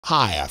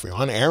Hi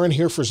everyone, Aaron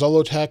here for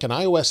Zollotech, and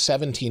iOS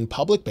 17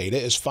 public beta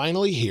is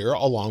finally here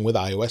along with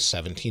iOS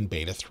 17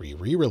 beta 3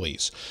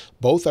 re-release.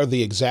 Both are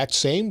the exact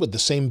same with the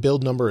same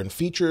build number and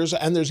features,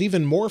 and there's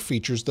even more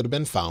features that have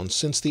been found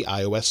since the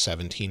iOS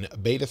 17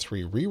 beta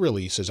 3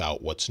 re-release is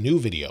out. What's new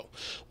video.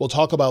 We'll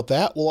talk about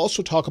that. We'll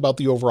also talk about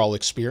the overall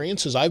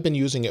experience as I've been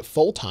using it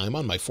full time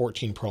on my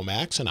 14 Pro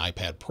Max and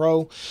iPad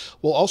Pro.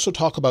 We'll also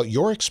talk about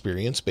your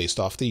experience based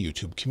off the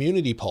YouTube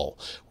community poll,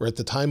 where at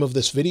the time of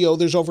this video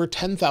there's over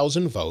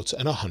 10,000 votes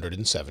and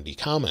 170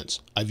 comments.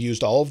 I've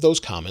used all of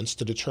those comments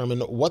to determine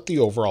what the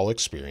overall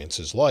experience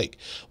is like.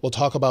 We'll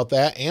talk about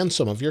that and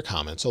some of your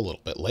comments a little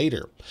bit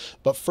later.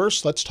 But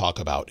first, let's talk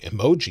about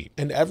emoji.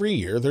 And every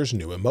year there's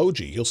new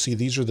emoji. You'll see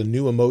these are the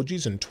new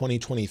emojis in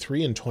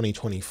 2023 and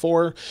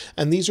 2024,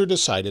 and these are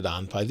decided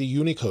on by the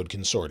Unicode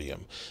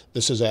Consortium.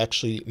 This is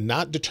actually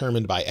not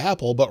determined by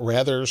Apple, but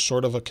rather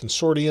sort of a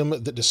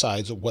consortium that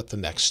decides what the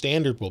next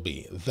standard will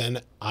be.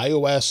 Then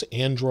iOS,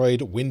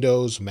 Android,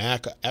 Windows,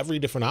 Mac, every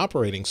different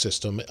operating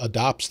system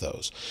adopts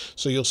those.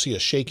 So you'll see a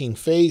shaking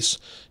face,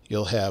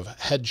 you'll have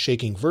head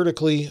shaking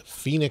vertically,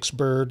 phoenix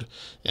bird,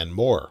 and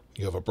more.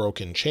 You have a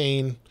broken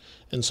chain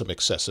and some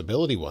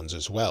accessibility ones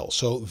as well.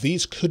 So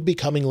these could be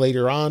coming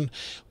later on.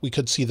 We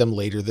could see them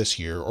later this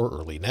year or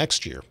early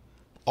next year.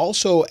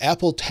 Also,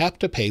 Apple Tap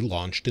to Pay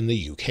launched in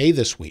the UK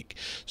this week.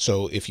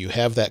 So if you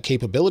have that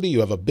capability,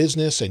 you have a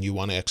business and you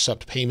want to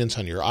accept payments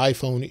on your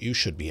iPhone, you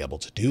should be able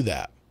to do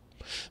that.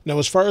 Now,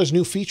 as far as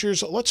new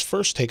features, let's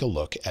first take a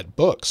look at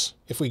books.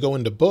 If we go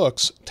into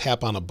books,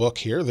 tap on a book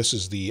here. This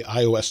is the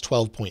iOS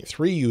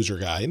 12.3 user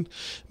guide.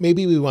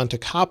 Maybe we want to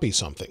copy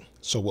something.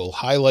 So we'll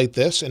highlight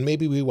this and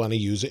maybe we want to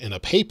use it in a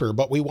paper,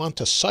 but we want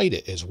to cite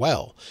it as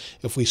well.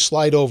 If we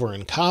slide over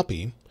and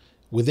copy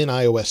within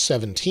iOS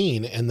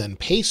 17 and then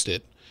paste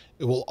it,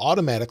 it will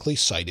automatically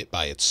cite it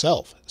by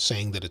itself,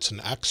 saying that it's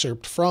an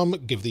excerpt from,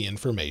 give the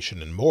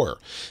information, and more.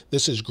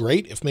 This is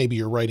great if maybe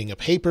you're writing a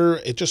paper.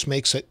 It just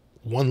makes it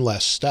one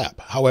less step.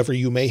 However,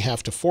 you may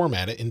have to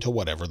format it into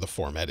whatever the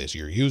format is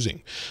you're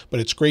using. But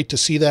it's great to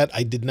see that.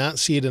 I did not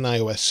see it in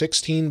iOS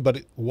 16, but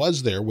it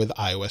was there with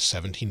iOS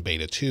 17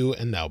 Beta 2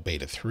 and now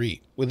Beta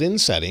 3. Within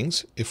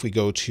settings, if we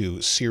go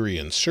to Siri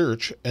and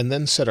search and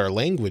then set our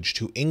language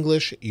to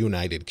English,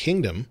 United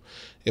Kingdom,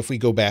 if we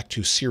go back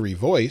to Siri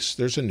voice,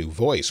 there's a new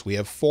voice. We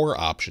have 4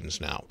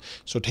 options now.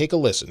 So take a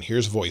listen.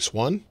 Here's voice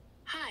 1.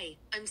 Hi,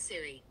 I'm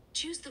Siri.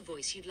 Choose the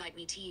voice you'd like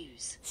me to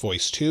use.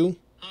 Voice 2.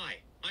 Hi,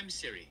 I'm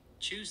Siri.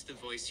 Choose the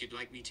voice you'd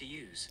like me to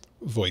use.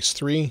 Voice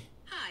 3.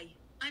 Hi,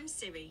 I'm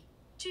Siri.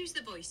 Choose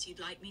the voice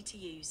you'd like me to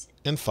use.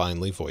 And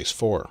finally, voice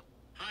 4.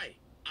 Hi,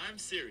 I'm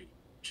Siri.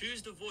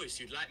 Choose the voice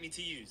you'd like me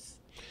to use.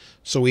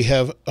 So we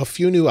have a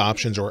few new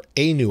options, or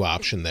a new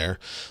option there.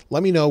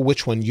 Let me know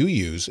which one you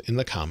use in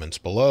the comments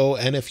below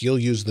and if you'll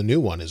use the new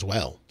one as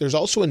well. There's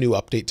also a new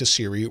update to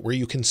Siri where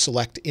you can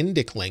select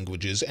Indic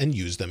languages and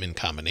use them in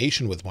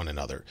combination with one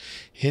another.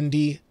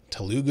 Hindi,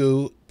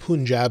 Telugu,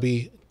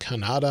 Punjabi,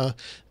 Kannada,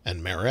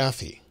 and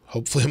Marathi.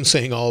 Hopefully I'm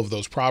saying all of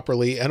those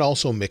properly, and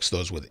also mix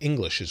those with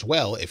English as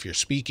well if you're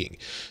speaking.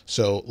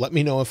 So let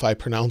me know if I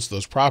pronounce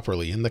those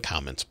properly in the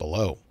comments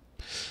below.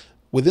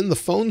 Within the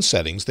phone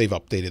settings, they've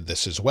updated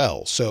this as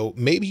well. So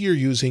maybe you're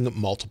using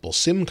multiple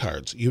SIM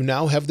cards. You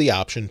now have the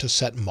option to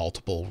set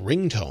multiple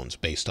ringtones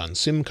based on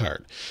SIM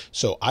card.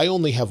 So I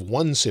only have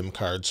one SIM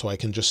card, so I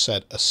can just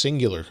set a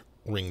singular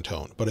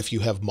ringtone. But if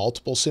you have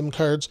multiple SIM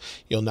cards,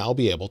 you'll now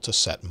be able to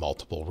set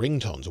multiple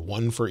ringtones,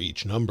 one for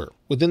each number.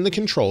 Within the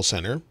control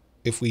center,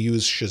 if we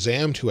use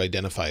Shazam to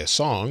identify a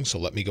song, so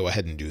let me go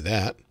ahead and do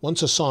that.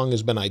 Once a song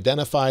has been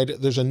identified,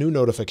 there's a new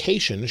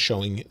notification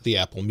showing the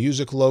Apple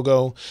Music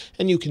logo,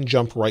 and you can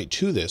jump right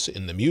to this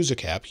in the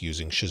Music app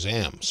using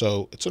Shazam.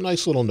 So it's a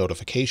nice little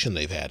notification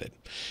they've added.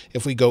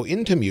 If we go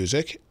into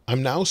Music,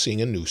 I'm now seeing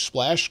a new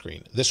splash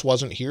screen. This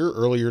wasn't here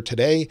earlier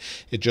today.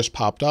 It just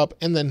popped up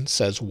and then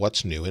says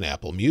what's new in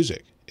Apple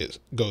Music. It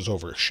goes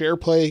over share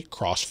play,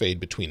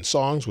 crossfade between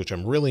songs, which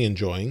I'm really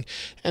enjoying,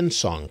 and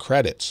song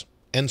credits.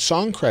 And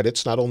song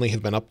credits not only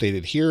have been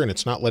updated here, and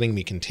it's not letting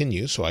me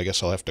continue, so I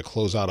guess I'll have to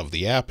close out of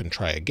the app and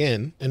try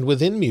again. And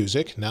within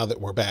Music, now that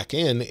we're back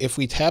in, if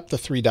we tap the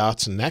 3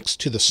 dots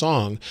next to the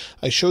song,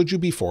 I showed you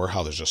before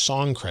how there's a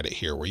song credit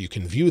here where you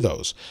can view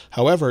those.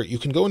 However, you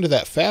can go into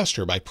that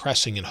faster by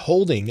pressing and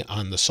holding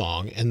on the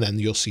song, and then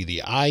you'll see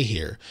the eye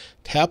here.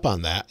 Tap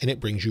on that and it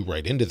brings you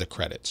right into the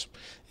credits.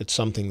 It's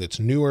something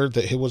that's newer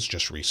that it was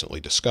just recently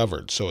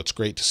discovered. So it's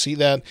great to see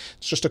that.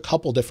 It's just a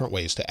couple different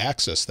ways to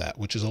access that,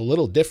 which is a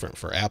little different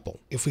for Apple.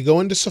 If we go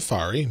into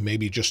Safari,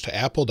 maybe just to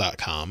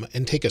apple.com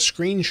and take a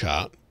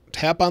screenshot,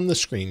 tap on the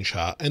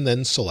screenshot and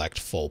then select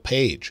full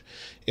page.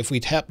 If we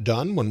tap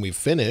done when we've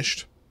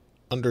finished,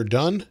 under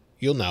done,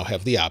 you'll now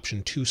have the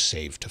option to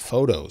save to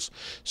photos.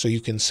 So you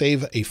can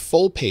save a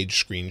full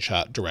page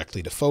screenshot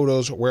directly to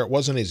photos where it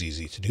wasn't as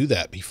easy to do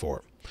that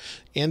before.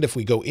 And if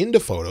we go into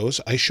photos,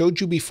 I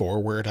showed you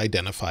before where it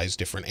identifies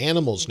different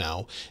animals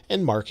now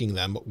and marking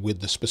them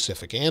with the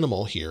specific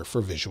animal here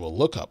for visual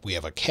lookup. We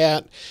have a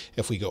cat.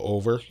 If we go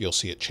over, you'll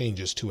see it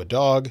changes to a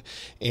dog,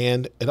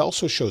 and it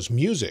also shows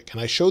music.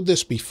 And I showed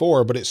this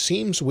before, but it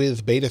seems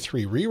with Beta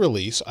 3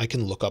 re-release, I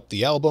can look up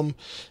the album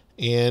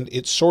and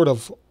it sort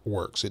of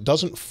works. It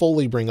doesn't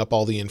fully bring up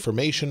all the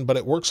information, but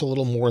it works a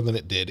little more than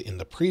it did in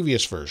the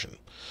previous version.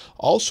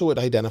 Also, it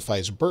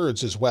identifies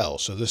birds as well.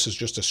 So this is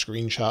just a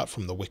screenshot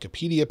from the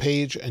Wikipedia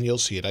page, and you'll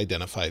see it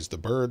identifies the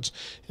birds,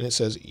 and it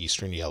says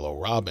Eastern Yellow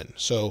Robin.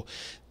 So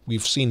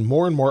we've seen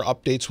more and more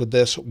updates with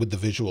this, with the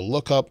visual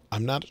lookup.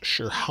 I'm not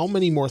sure how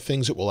many more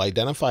things it will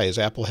identify, as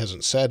Apple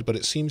hasn't said, but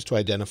it seems to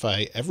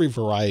identify every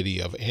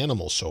variety of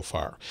animals so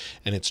far.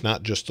 And it's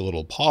not just a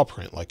little paw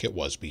print like it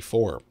was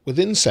before.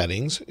 Within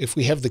settings, if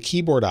we have the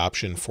keyboard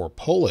option for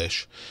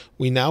Polish,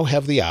 we now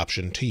have the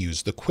option to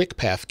use the Quick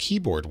Path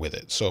keyboard with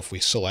it. So if we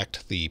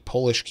select the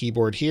Polish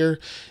keyboard here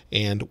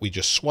and we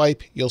just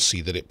swipe, you'll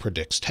see that it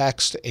predicts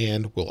text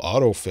and will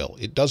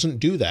autofill. It doesn't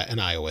do that in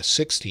iOS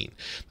 16.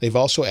 They've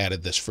also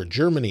added this for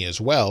Germany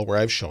as well, where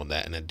I've shown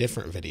that in a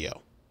different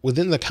video.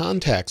 Within the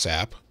Contacts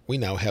app, we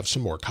now have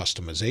some more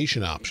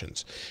customization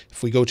options.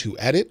 If we go to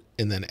Edit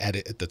and then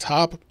Edit at the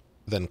top,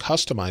 then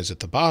Customize at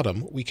the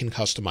bottom, we can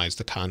customize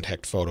the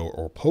contact photo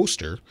or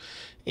poster.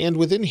 And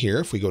within here,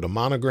 if we go to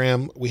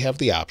Monogram, we have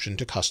the option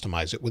to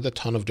customize it with a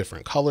ton of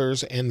different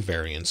colors and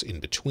variants in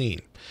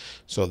between.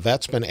 So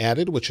that's been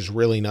added, which is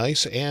really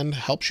nice and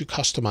helps you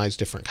customize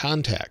different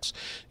contacts.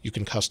 You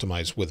can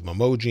customize with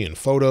Emoji and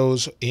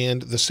photos,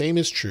 and the same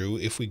is true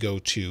if we go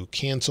to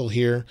Cancel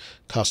here,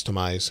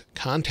 Customize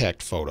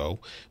Contact Photo.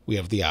 We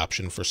have the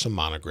option for some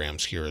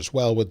monograms here as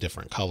well with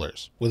different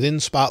colors. Within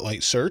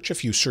Spotlight Search,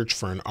 if you search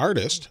for an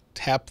artist,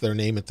 tap their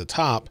name at the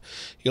top,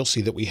 you'll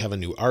see that we have a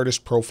new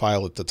artist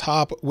profile at the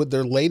top with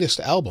their latest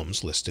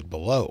albums listed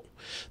below.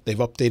 They've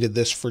updated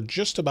this for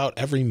just about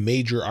every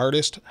major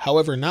artist,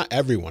 however, not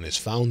everyone is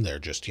found there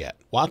just yet.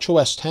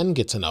 watchOS 10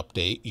 gets an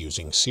update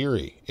using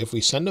Siri. If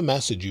we send a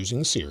message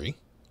using Siri,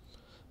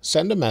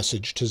 send a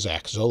message to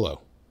Zach Zolo.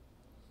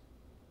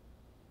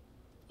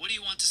 What do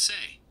you want to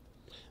say?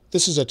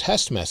 This is a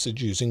test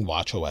message using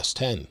watchOS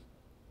 10.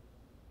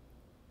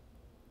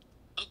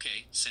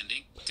 Okay,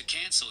 sending. To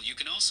cancel, you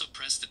can also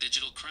press the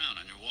digital crown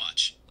on your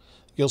watch.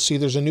 You'll see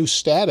there's a new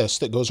status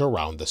that goes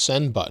around the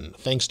send button.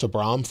 Thanks to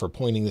Brom for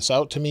pointing this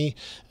out to me,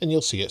 and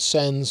you'll see it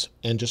sends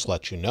and just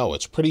let you know.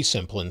 It's pretty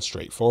simple and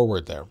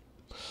straightforward there.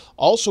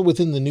 Also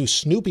within the new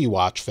Snoopy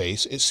watch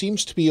face, it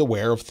seems to be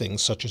aware of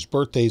things such as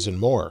birthdays and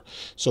more.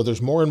 So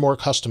there's more and more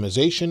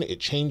customization, it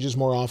changes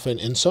more often,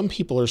 and some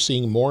people are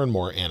seeing more and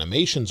more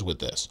animations with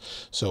this.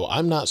 So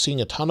I'm not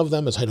seeing a ton of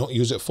them as I don't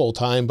use it full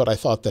time, but I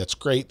thought that's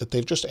great that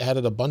they've just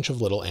added a bunch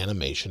of little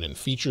animation and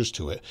features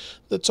to it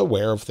that's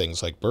aware of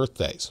things like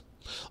birthdays.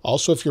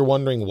 Also, if you're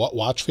wondering what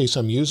watch face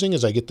I'm using,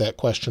 as I get that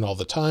question all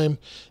the time,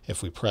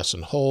 if we press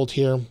and hold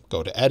here,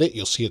 go to Edit,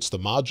 you'll see it's the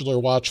modular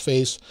watch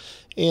face.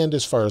 And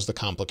as far as the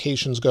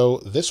complications go,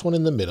 this one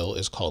in the middle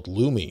is called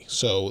Lumi.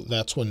 So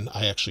that's one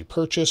I actually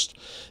purchased,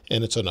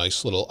 and it's a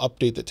nice little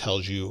update that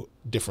tells you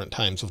different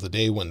times of the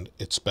day when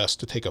it's best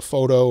to take a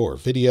photo or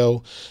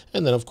video.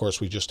 And then, of course,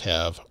 we just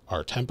have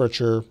our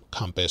temperature,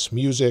 compass,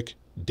 music,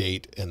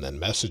 date, and then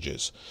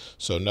messages.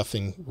 So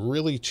nothing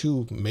really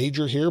too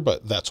major here,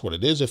 but that's what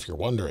it is if you're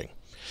wondering.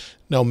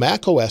 Now,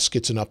 macOS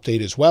gets an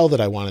update as well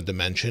that I wanted to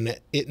mention.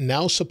 It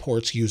now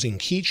supports using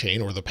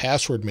Keychain or the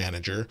password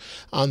manager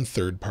on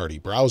third-party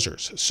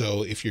browsers.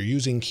 So if you're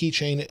using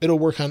Keychain, it'll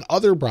work on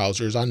other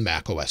browsers on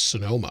macOS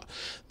Sonoma.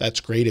 That's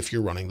great if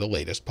you're running the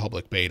latest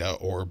public beta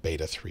or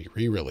beta 3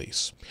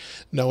 re-release.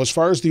 Now, as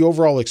far as the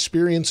overall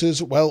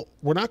experiences, well,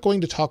 we're not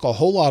going to talk a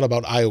whole lot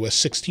about iOS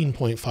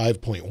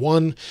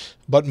 16.5.1,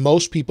 but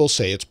most people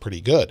say it's pretty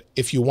good.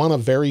 If you want a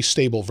very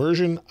stable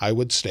version, I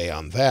would stay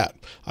on that.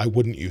 I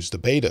wouldn't use the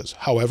betas.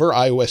 However,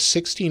 iOS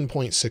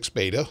 16.6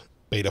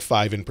 Beta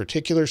 5 in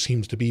particular,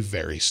 seems to be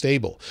very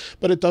stable,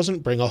 but it doesn't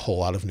bring a whole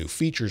lot of new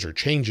features or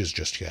changes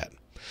just yet.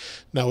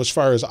 Now, as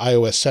far as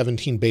iOS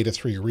 17 Beta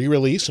 3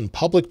 re-release and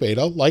public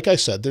beta, like I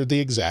said, they're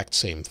the exact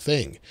same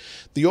thing.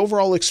 The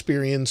overall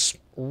experience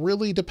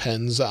really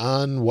depends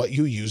on what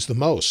you use the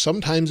most.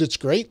 Sometimes it's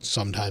great,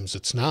 sometimes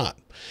it's not.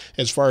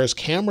 As far as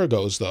camera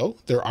goes, though,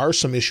 there are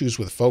some issues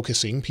with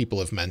focusing people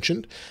have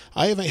mentioned.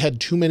 I haven't had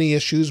too many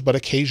issues, but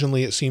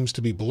occasionally it seems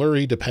to be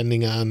blurry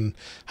depending on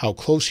how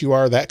close you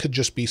are. That could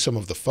just be some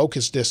of the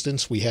focus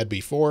distance we had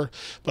before,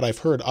 but I've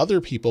heard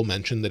other people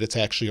mention that it's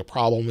actually a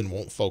problem and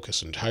won't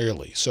focus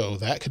entirely. So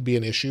that could be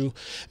an issue.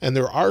 And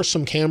there are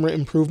some camera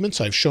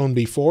improvements I've shown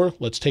before.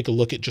 Let's take a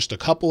look at just a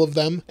couple of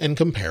them and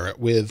compare it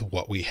with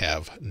what we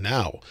have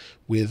now.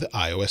 with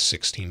iOS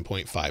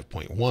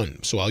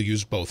 16.5.1. So I'll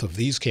use both of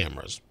these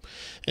cameras.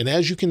 And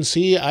as you can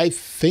see, I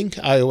think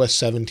iOS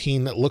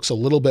 17 looks a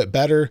little bit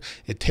better.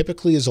 It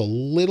typically is a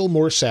little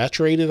more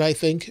saturated, I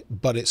think,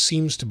 but it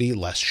seems to be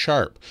less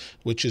sharp,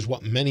 which is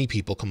what many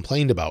people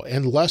complained about,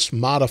 and less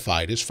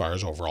modified as far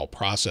as overall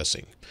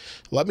processing.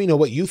 Let me know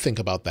what you think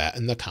about that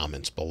in the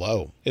comments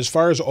below. As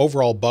far as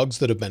overall bugs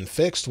that have been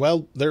fixed,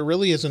 well, there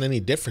really isn't any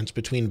difference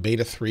between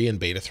Beta 3 and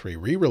Beta 3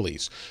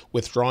 re-release.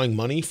 Withdrawing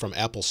money from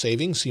Apple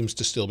Savings seems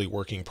to still be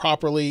working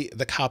properly.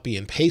 The copy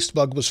and paste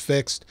bug was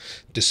fixed.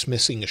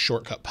 Dismissing a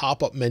shortcut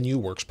pop-up menu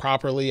works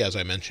properly, as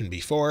I mentioned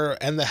before,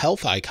 and the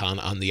health icon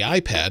on the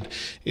iPad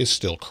is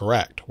still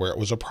correct, where it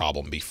was a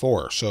problem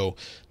before. So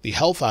the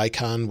health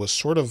icon was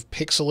sort of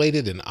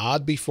pixelated and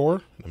odd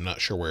before. I'm not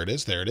sure where it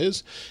is. There it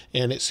is.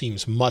 And it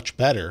seems much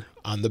better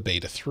on the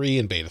Beta 3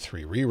 and Beta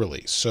 3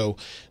 re-release. So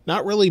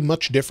not really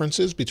much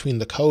differences between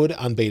the code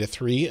on Beta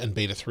 3 and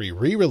Beta 3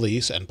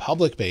 re-release and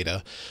public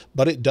beta,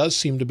 but it does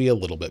seem to be a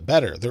little bit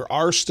better. There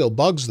are still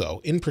bugs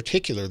though, in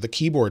particular the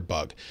keyboard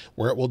bug,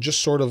 where it will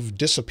just sort of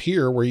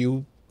disappear where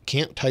you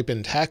can't type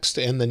in text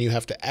and then you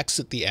have to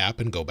exit the app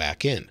and go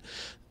back in.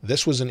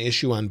 This was an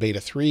issue on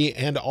Beta 3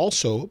 and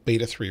also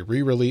Beta 3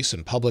 re-release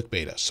and public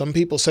beta. Some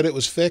people said it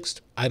was fixed.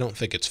 I don't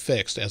think it's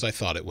fixed, as I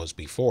thought it was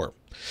before.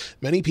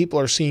 Many people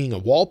are seeing a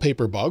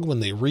wallpaper bug.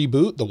 When they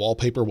reboot, the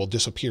wallpaper will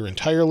disappear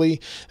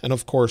entirely. And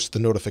of course, the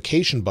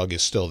notification bug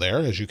is still there,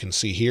 as you can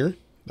see here.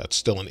 That's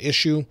still an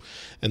issue.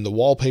 And the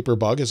wallpaper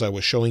bug, as I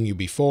was showing you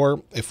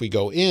before, if we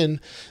go in,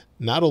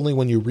 not only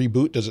when you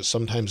reboot does it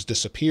sometimes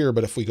disappear,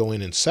 but if we go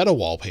in and set a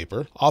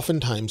wallpaper,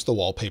 oftentimes the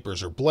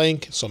wallpapers are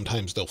blank.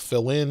 Sometimes they'll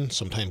fill in,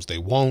 sometimes they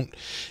won't,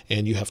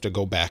 and you have to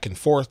go back and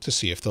forth to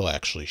see if they'll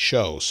actually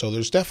show. So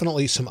there's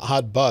definitely some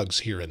odd bugs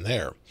here and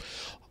there.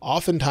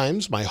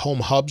 Oftentimes, my home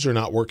hubs are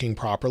not working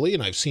properly,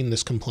 and I've seen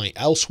this complaint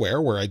elsewhere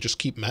where I just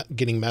keep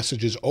getting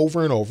messages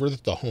over and over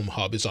that the home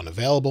hub is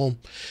unavailable,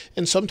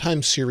 and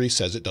sometimes Siri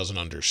says it doesn't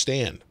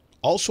understand.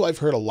 Also, I've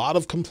heard a lot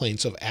of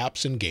complaints of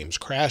apps and games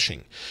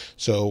crashing.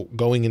 So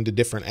going into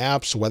different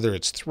apps, whether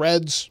it's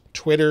Threads,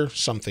 Twitter,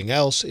 something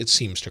else, it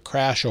seems to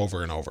crash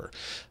over and over.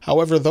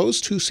 However, those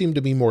two seem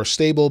to be more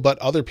stable, but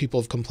other people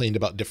have complained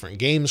about different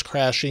games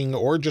crashing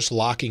or just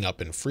locking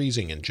up and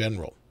freezing in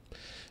general.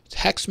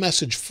 Text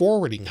message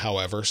forwarding,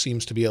 however,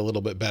 seems to be a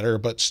little bit better,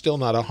 but still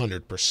not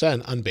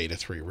 100% on Beta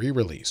 3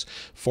 re-release,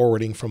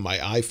 forwarding from my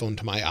iPhone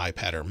to my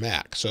iPad or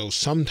Mac. So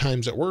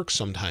sometimes it works,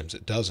 sometimes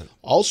it doesn't.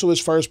 Also, as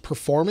far as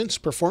performance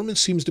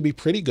seems to be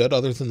pretty good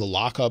other than the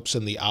lockups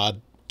and the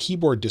odd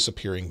keyboard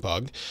disappearing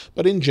bug.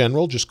 But in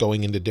general, just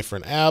going into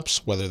different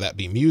apps, whether that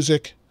be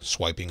music,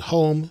 swiping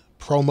home,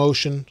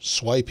 ProMotion,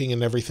 swiping,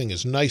 and everything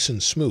is nice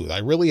and smooth. I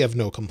really have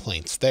no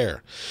complaints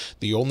there.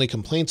 The only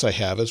complaints I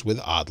have is with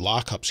odd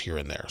lockups here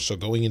and there. So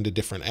going into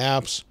different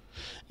apps.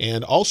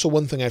 And also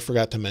one thing I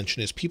forgot to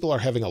mention is people are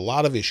having a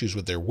lot of issues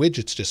with their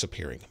widgets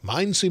disappearing.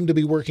 Mine seem to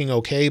be working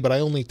okay, but I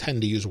only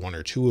tend to use one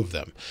or two of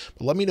them.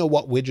 But let me know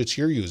what widgets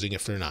you're using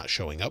if they're not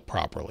showing up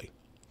properly.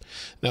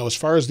 Now, as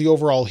far as the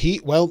overall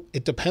heat, well,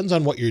 it depends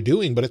on what you're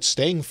doing, but it's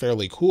staying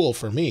fairly cool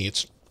for me.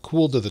 It's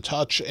cool to the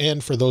touch,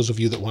 and for those of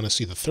you that want to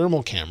see the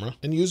thermal camera,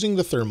 and using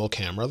the thermal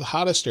camera, the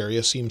hottest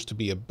area seems to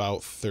be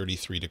about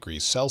 33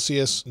 degrees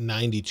Celsius,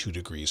 92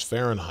 degrees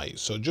Fahrenheit.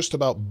 So just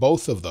about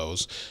both of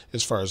those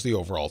as far as the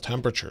overall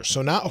temperature.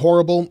 So not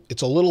horrible.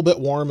 It's a little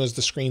bit warm as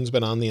the screen's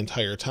been on the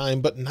entire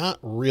time, but not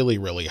really,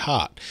 really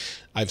hot.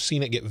 I've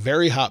seen it get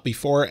very hot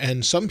before,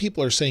 and some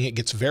people are saying it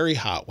gets very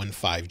hot when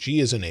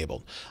 5G is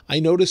enabled. I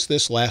noticed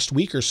this last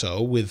week or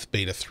so with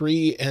Beta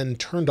 3 and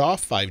turned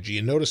off 5G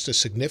and noticed a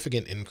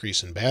significant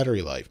increase in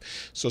battery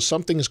life. So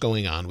something's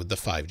going on with the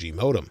 5G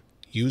modem.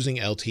 Using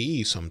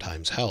LTE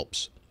sometimes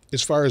helps.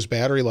 As far as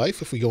battery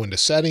life, if we go into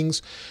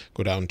settings,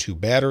 go down to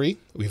battery,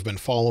 we've been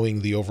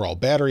following the overall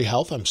battery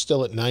health. I'm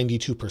still at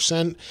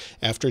 92%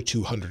 after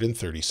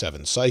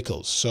 237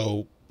 cycles.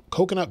 So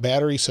Coconut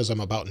battery says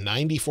I'm about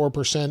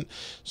 94%,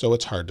 so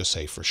it's hard to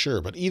say for sure.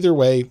 But either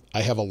way,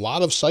 I have a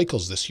lot of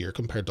cycles this year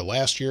compared to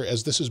last year,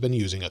 as this has been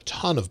using a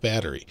ton of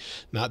battery.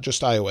 Not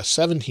just iOS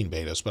 17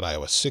 betas, but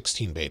iOS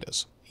 16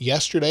 betas.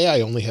 Yesterday,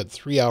 I only had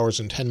 3 hours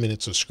and 10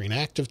 minutes of screen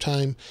active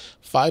time,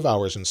 5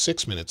 hours and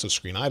 6 minutes of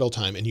screen idle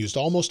time, and used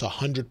almost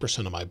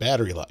 100% of my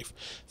battery life.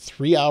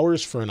 3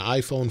 hours for an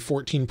iPhone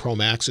 14 Pro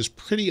Max is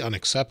pretty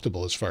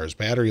unacceptable as far as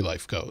battery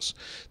life goes.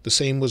 The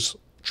same was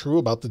true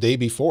about the day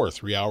before,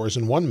 3 hours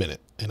and 1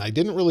 minute, and I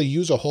didn't really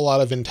use a whole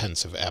lot of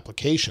intensive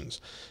applications.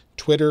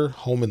 Twitter,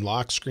 home and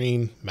lock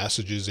screen,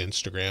 messages,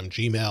 Instagram,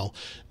 Gmail,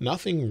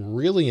 nothing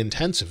really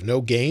intensive.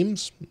 No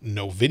games,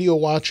 no video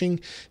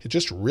watching. It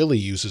just really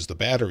uses the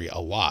battery a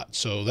lot.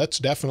 So that's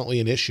definitely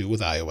an issue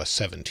with iOS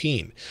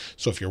 17.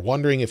 So if you're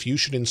wondering if you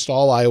should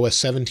install iOS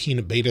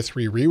 17 Beta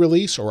 3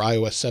 re-release or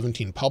iOS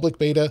 17 public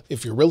beta,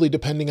 if you're really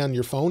depending on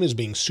your phone as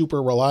being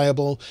super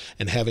reliable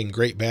and having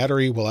great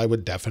battery, well, I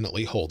would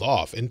definitely hold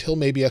off until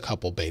maybe a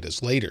couple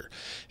betas later.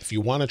 If you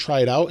want to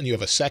try it out and you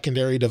have a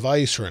secondary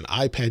device or an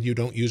iPad you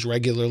don't use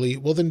regularly,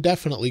 well then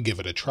definitely give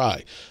it a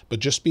try. But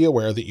just be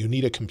aware that you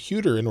need a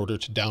computer in order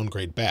to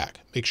downgrade back.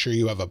 Make sure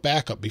you have a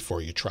backup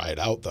before you try it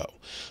out though.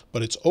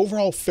 But it's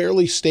overall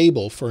fairly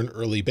stable for an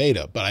early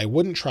beta, but I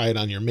wouldn't try it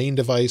on your main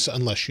device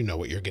unless you know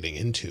what you're getting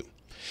into.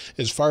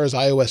 As far as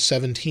iOS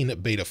 17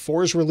 Beta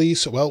 4's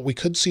release, well, we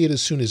could see it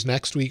as soon as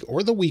next week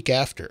or the week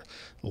after.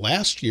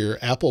 Last year,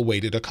 Apple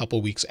waited a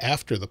couple weeks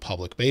after the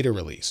public beta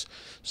release.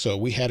 So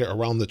we had it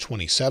around the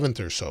 27th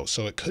or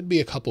so it could be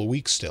a couple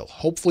weeks still.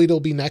 Hopefully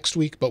it'll be next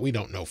week, but we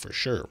don't know for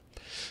sure.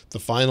 The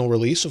final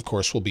release, of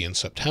course, will be in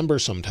September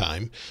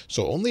sometime,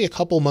 so only a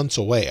couple months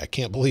away. I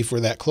can't believe we're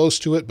that close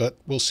to it, but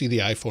we'll see the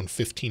iPhone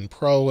 15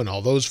 Pro and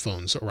all those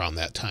phones around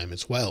that time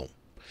as well.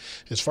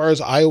 As far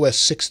as iOS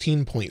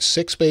 16.6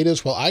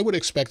 betas, well, I would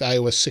expect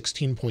iOS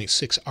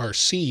 16.6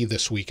 RC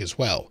this week as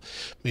well.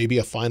 Maybe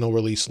a final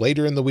release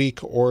later in the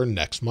week or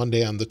next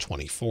Monday on the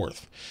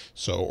 24th.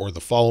 Or the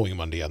following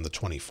Monday on the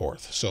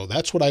 24th. So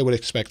that's what I would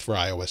expect for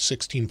iOS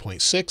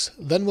 16.6.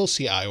 Then we'll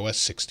see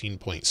iOS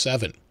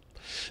 16.7.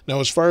 Now,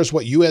 as far as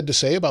what you had to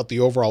say about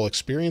the overall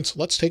experience,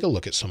 let's take a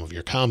look at some of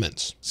your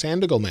comments.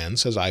 Sandigalman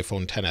says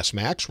iPhone XS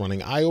Max running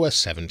iOS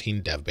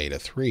 17 Dev Beta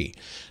 3.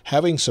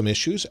 Having some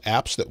issues,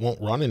 apps that won't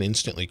run and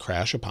instantly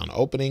crash upon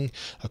opening,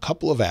 a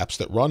couple of apps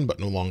that run but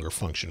no longer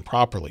function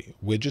properly,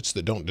 widgets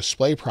that don't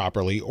display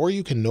properly, or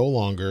you can no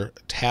longer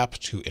tap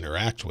to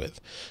interact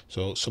with.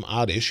 So some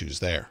odd issues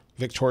there.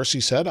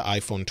 Victorsi said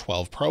iPhone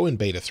 12 Pro in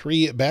Beta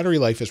 3, battery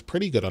life is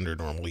pretty good under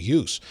normal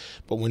use,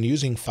 but when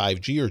using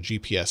 5G or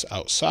GPS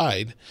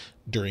outside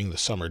during the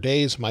summer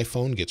days, my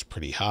phone gets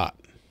pretty hot.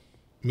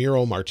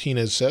 Miro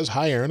Martinez says,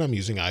 hi Aaron, I'm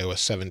using iOS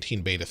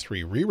 17 Beta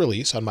 3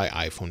 re-release on my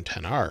iPhone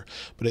XR,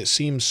 but it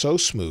seems so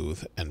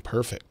smooth and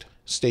perfect.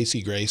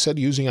 Stacy Gray said,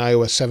 using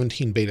iOS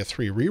 17 Beta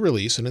 3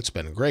 re-release and it's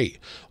been great.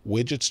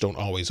 Widgets don't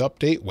always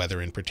update,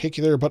 weather in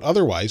particular, but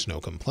otherwise no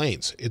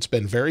complaints. It's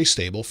been very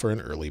stable for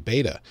an early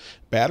beta.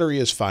 Battery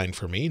is fine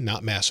for me,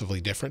 not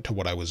massively different to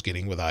what I was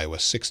getting with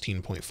iOS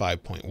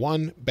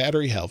 16.5.1.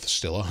 Battery health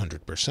still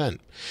 100%.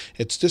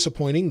 It's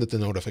disappointing that the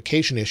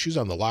notification issues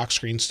on the lock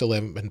screen still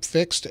haven't been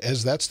fixed,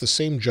 as that's the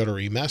same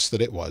juddery mess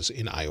that it was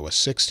in iOS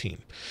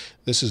 16.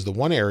 This is the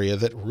one area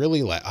that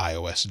really let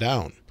iOS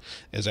down,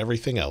 as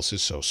everything else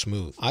is so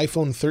smooth.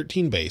 iPhone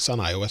 13 base on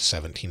iOS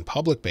 17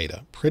 public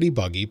beta. Pretty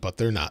buggy, but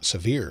they're not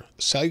severe.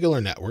 Cellular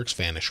networks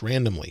vanish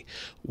randomly.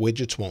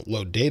 Widgets won't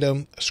load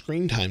data.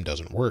 Screen time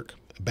doesn't work.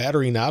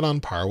 Battery not on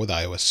par with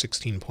iOS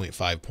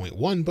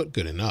 16.5.1, but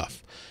good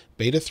enough.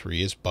 Beta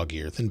 3 is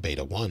buggier than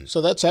Beta 1.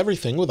 So that's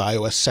everything with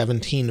iOS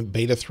 17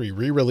 Beta 3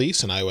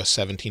 re-release and iOS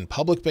 17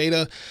 public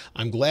beta.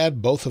 I'm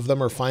glad both of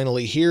them are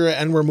finally here,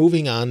 and we're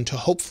moving on to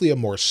hopefully a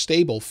more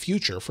stable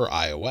future for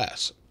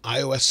iOS.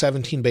 iOS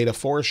 17 Beta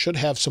 4 should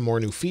have some more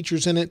new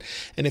features in it,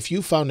 and if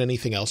you found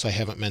anything else I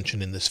haven't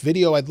mentioned in this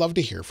video, I'd love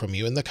to hear from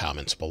you in the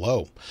comments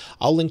below.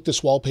 I'll link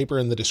this wallpaper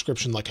in the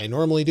description like I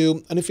normally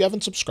do, and if you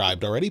haven't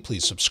subscribed already,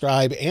 please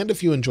subscribe, and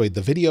if you enjoyed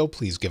the video,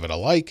 please give it a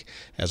like.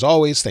 As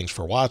always, thanks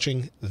for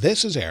watching.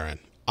 This is Aaron.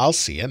 I'll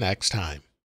see you next time.